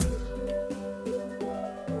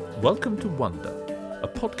Welcome to Wonder, a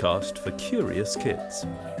podcast for curious kids.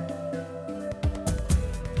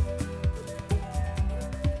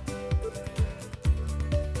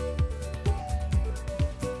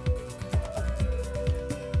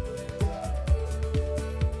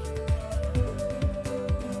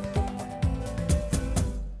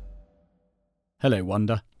 Hello,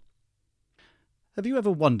 Wonder. Have you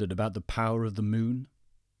ever wondered about the power of the moon?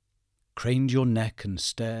 Craned your neck and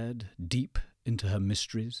stared deep into her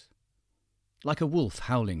mysteries? Like a wolf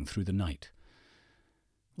howling through the night.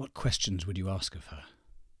 What questions would you ask of her?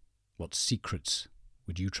 What secrets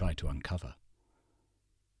would you try to uncover?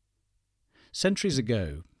 Centuries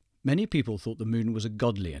ago, many people thought the moon was a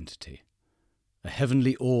godly entity, a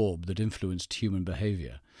heavenly orb that influenced human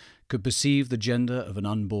behaviour, could perceive the gender of an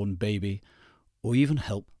unborn baby, or even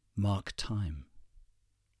help mark time.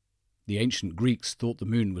 The ancient Greeks thought the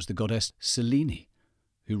moon was the goddess Selene,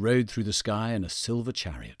 who rode through the sky in a silver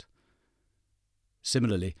chariot.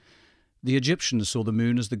 Similarly, the Egyptians saw the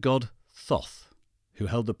moon as the god Thoth, who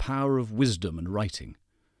held the power of wisdom and writing.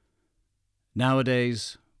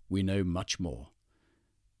 Nowadays, we know much more.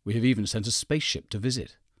 We have even sent a spaceship to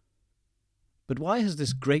visit. But why has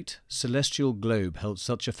this great celestial globe held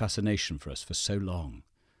such a fascination for us for so long?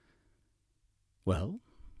 Well,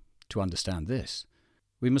 to understand this,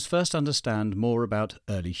 we must first understand more about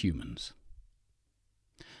early humans.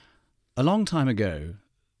 A long time ago,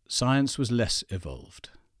 science was less evolved,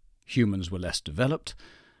 humans were less developed,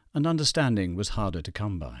 and understanding was harder to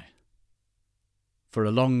come by. For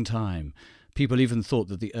a long time, people even thought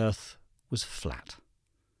that the Earth was flat.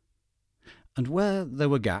 And where there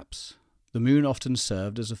were gaps, the moon often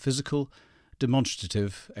served as a physical,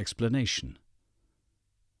 demonstrative explanation.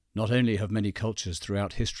 Not only have many cultures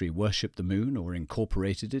throughout history worshipped the moon or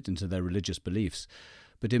incorporated it into their religious beliefs,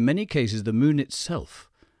 but in many cases the moon itself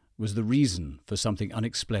was the reason for something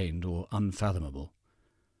unexplained or unfathomable.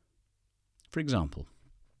 For example,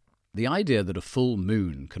 the idea that a full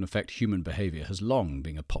moon can affect human behaviour has long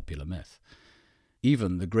been a popular myth.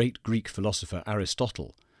 Even the great Greek philosopher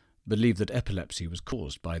Aristotle believed that epilepsy was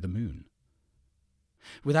caused by the moon.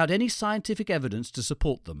 Without any scientific evidence to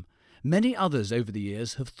support them, many others over the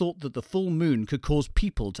years have thought that the full moon could cause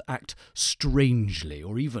people to act strangely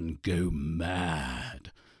or even go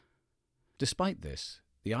mad. Despite this,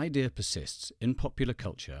 the idea persists in popular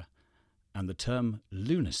culture, and the term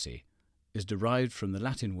lunacy is derived from the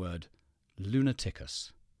Latin word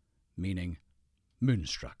lunaticus, meaning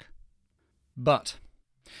moonstruck. But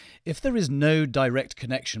if there is no direct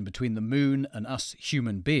connection between the moon and us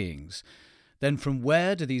human beings, then from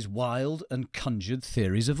where do these wild and conjured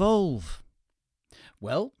theories evolve?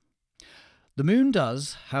 Well, the moon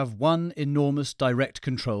does have one enormous direct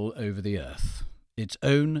control over the Earth, its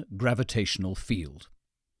own gravitational field.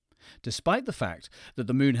 Despite the fact that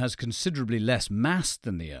the moon has considerably less mass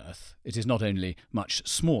than the Earth, it is not only much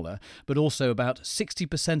smaller, but also about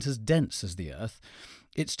 60% as dense as the Earth,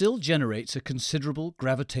 it still generates a considerable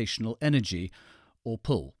gravitational energy, or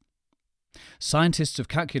pull. Scientists have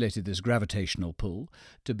calculated this gravitational pull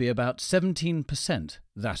to be about 17%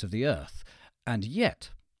 that of the Earth, and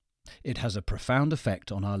yet it has a profound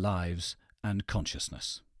effect on our lives and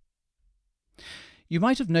consciousness. You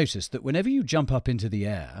might have noticed that whenever you jump up into the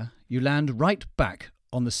air, you land right back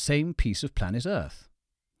on the same piece of planet Earth.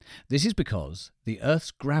 This is because the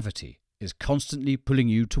Earth's gravity is constantly pulling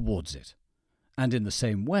you towards it. And in the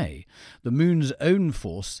same way, the moon's own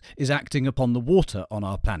force is acting upon the water on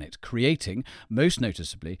our planet, creating, most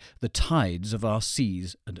noticeably, the tides of our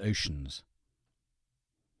seas and oceans.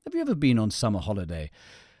 Have you ever been on summer holiday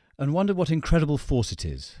and wondered what incredible force it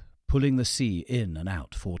is, pulling the sea in and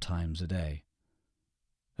out 4 times a day?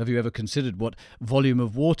 Have you ever considered what volume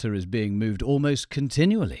of water is being moved almost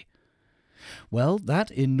continually? Well, that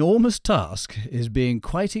enormous task is being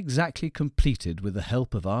quite exactly completed with the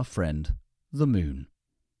help of our friend, the moon.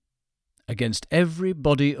 Against every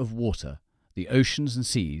body of water, the oceans and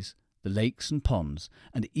seas, the lakes and ponds,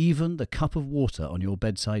 and even the cup of water on your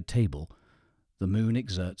bedside table, the moon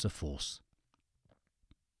exerts a force.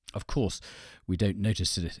 Of course, we don't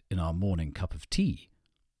notice it in our morning cup of tea,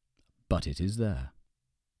 but it is there.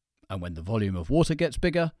 And when the volume of water gets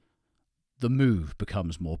bigger, the move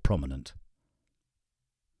becomes more prominent.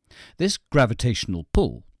 This gravitational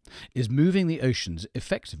pull is moving the oceans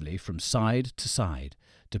effectively from side to side,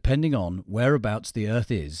 depending on whereabouts the Earth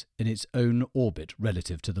is in its own orbit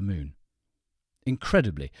relative to the moon.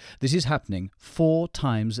 Incredibly, this is happening 4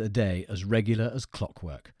 times a day as regular as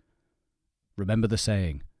clockwork. Remember the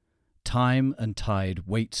saying, time and tide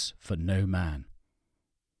waits for no man.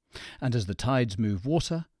 And as the tides move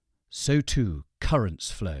water, so too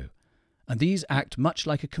currents flow, and these act much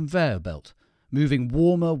like a conveyor belt, moving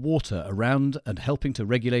warmer water around and helping to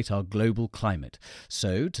regulate our global climate.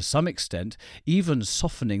 So, to some extent, even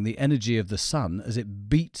softening the energy of the sun as it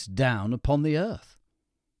beats down upon the Earth.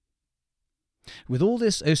 With all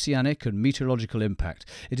this oceanic and meteorological impact,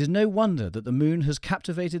 it is no wonder that the moon has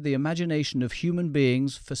captivated the imagination of human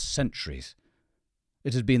beings for centuries.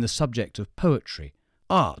 It has been the subject of poetry,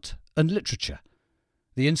 art, and literature,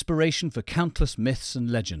 the inspiration for countless myths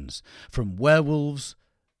and legends, from werewolves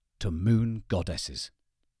to moon goddesses.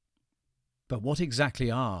 But what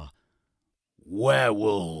exactly are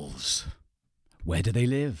werewolves? Where do they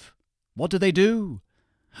live? What do they do?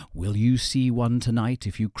 Will you see one tonight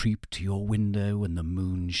if you creep to your window and the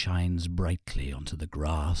moon shines brightly onto the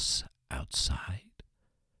grass outside?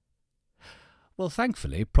 Well,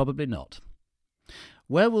 thankfully, probably not.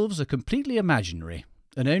 Werewolves are completely imaginary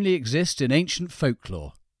and only exist in ancient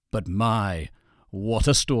folklore. But my, what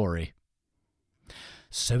a story!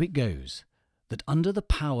 So it goes that under the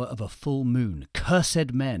power of a full moon,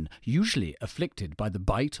 cursed men, usually afflicted by the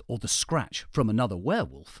bite or the scratch from another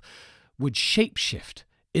werewolf, would shapeshift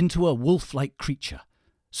into a wolf-like creature,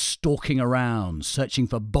 stalking around, searching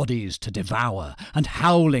for bodies to devour and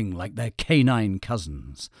howling like their canine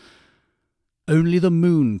cousins. Only the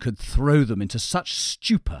moon could throw them into such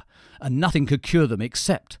stupor, and nothing could cure them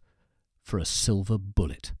except for a silver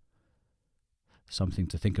bullet. Something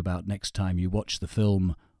to think about next time you watch the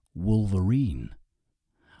film Wolverine.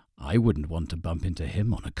 I wouldn't want to bump into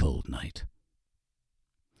him on a cold night.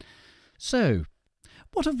 So,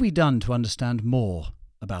 what have we done to understand more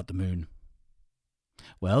about the moon?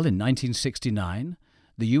 Well, in 1969,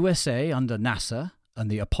 the USA under NASA and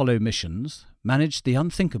the Apollo missions managed the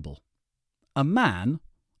unthinkable: a man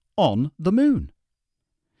on the moon.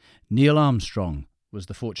 Neil Armstrong was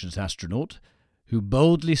the fortunate astronaut who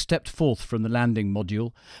boldly stepped forth from the landing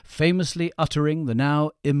module, famously uttering the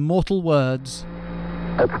now immortal words,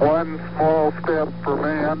 "It's one small step for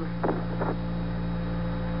man,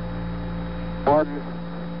 one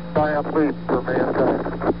giant leap for mankind."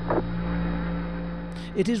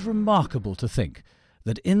 It is remarkable to think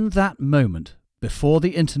that in that moment, before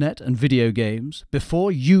the internet and video games,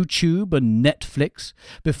 before YouTube and Netflix,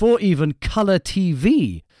 before even colour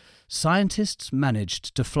TV, scientists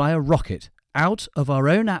managed to fly a rocket out of our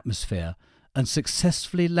own atmosphere and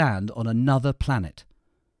successfully land on another planet.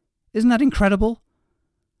 Isn't that incredible?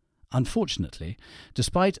 Unfortunately,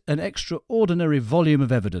 despite an extraordinary volume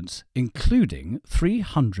of evidence, including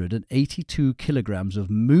 382 kilograms of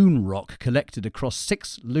moon rock collected across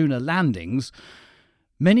 6 lunar landings,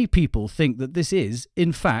 many people think that this is,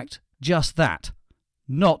 in fact, just that,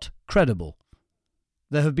 not credible.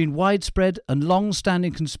 There have been widespread and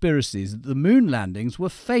long-standing conspiracies that the moon landings were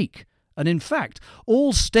fake, and in fact,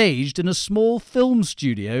 all staged in a small film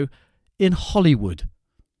studio in Hollywood.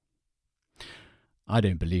 I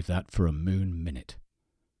don't believe that for a moon minute.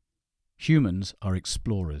 Humans are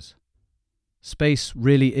explorers. Space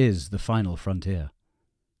really is the final frontier.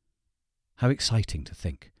 How exciting to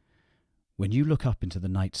think, when you look up into the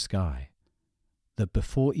night sky, that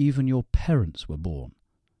before even your parents were born,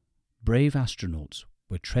 brave astronauts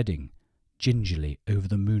were treading gingerly over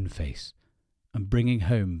the moon face and bringing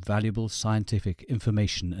home valuable scientific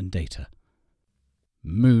information and data.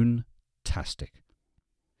 Moon-tastic.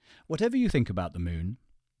 Whatever you think about the moon,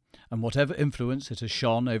 and whatever influence it has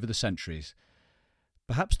shone over the centuries,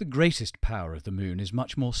 perhaps the greatest power of the moon is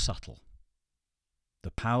much more subtle.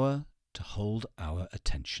 The power to hold our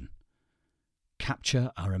attention,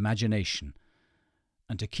 capture our imagination,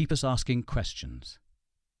 and to keep us asking questions.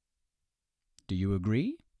 Do you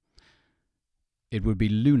agree? It would be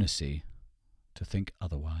lunacy to think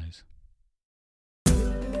otherwise.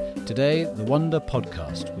 Today, the Wonder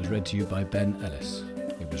Podcast was read to you by Ben Ellis.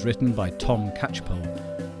 It was written by Tom Catchpole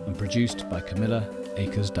and produced by Camilla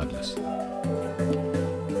Akers-Douglas.